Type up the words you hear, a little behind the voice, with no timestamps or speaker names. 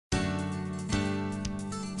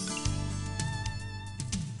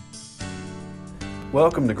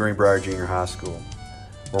Welcome to Greenbrier Junior High School,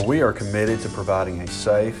 where we are committed to providing a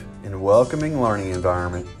safe and welcoming learning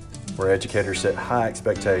environment where educators set high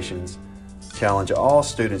expectations, challenge all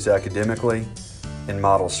students academically, and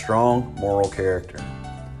model strong moral character.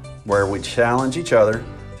 Where we challenge each other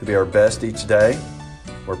to be our best each day,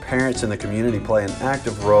 where parents in the community play an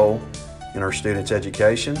active role in our students'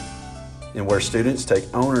 education, and where students take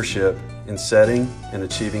ownership in setting and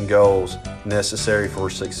achieving goals necessary for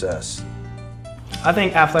success. I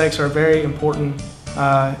think athletics are very important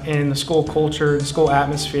in the school culture, the school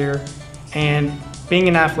atmosphere, and being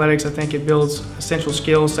in athletics, I think it builds essential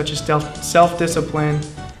skills such as self-discipline,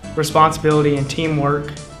 responsibility, and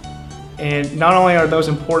teamwork. And not only are those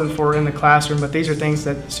important for in the classroom, but these are things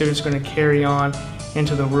that the students are going to carry on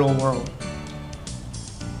into the real world.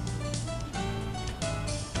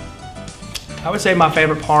 I would say my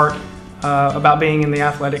favorite part about being in the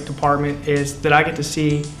athletic department is that I get to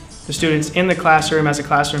see the students in the classroom as a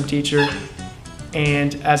classroom teacher,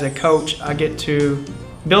 and as a coach I get to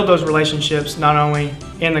build those relationships not only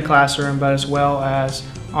in the classroom but as well as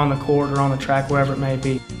on the court or on the track, wherever it may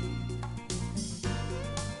be.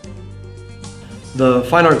 The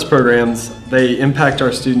fine arts programs, they impact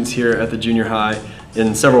our students here at the junior high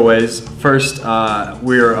in several ways. First,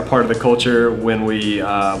 we're a part of the culture when we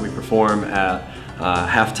perform at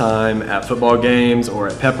halftime, at football games, or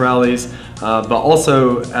at pep rallies. But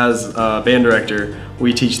also, as a band director,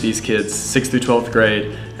 we teach these kids 6th through 12th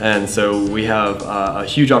grade, and so we have a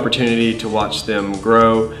huge opportunity to watch them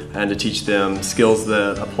grow and to teach them skills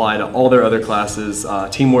that apply to all their other classes,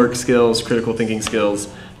 teamwork skills, critical thinking skills,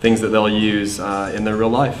 things that they'll use in their real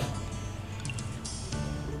life.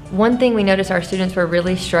 One thing we noticed our students were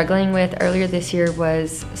really struggling with earlier this year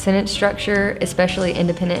was sentence structure, especially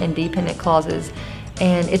independent and dependent clauses.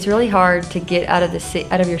 And it's really hard to get out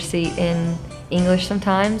of your seat in English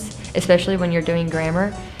sometimes, especially when you're doing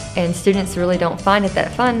grammar. And students really don't find it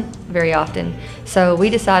that fun very often. So we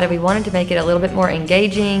decided we wanted to make it a little bit more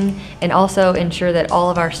engaging and also ensure that all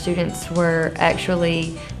of our students were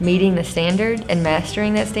actually meeting the standard and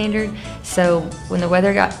mastering that standard. So when the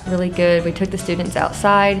weather got really good, we took the students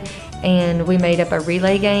outside and we made up a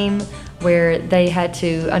relay game where they had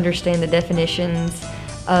to understand the definitions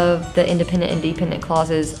of the independent and dependent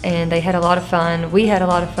clauses, and they had a lot of fun. We had a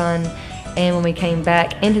lot of fun. And when we came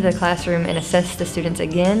back into the classroom and assessed the students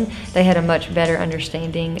again, they had a much better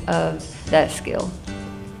understanding of that skill.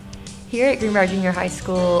 Here at Greenbrier Junior High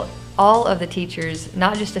School, all of the teachers,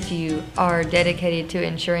 not just a few, are dedicated to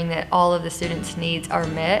ensuring that all of the students' needs are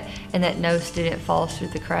met and that no student falls through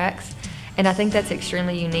the cracks. And I think that's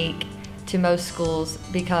extremely unique to most schools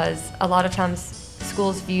because a lot of times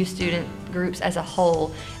schools view student groups as a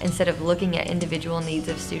whole instead of looking at individual needs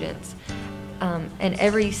of students. And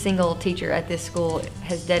every single teacher at this school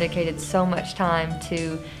has dedicated so much time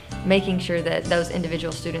to making sure that those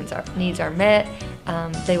individual students' needs are met.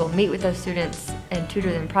 They will meet with those students and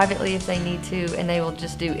tutor them privately if they need to, and they will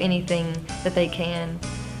just do anything that they can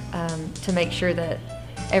to make sure that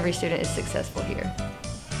every student is successful here,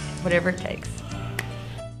 whatever it takes.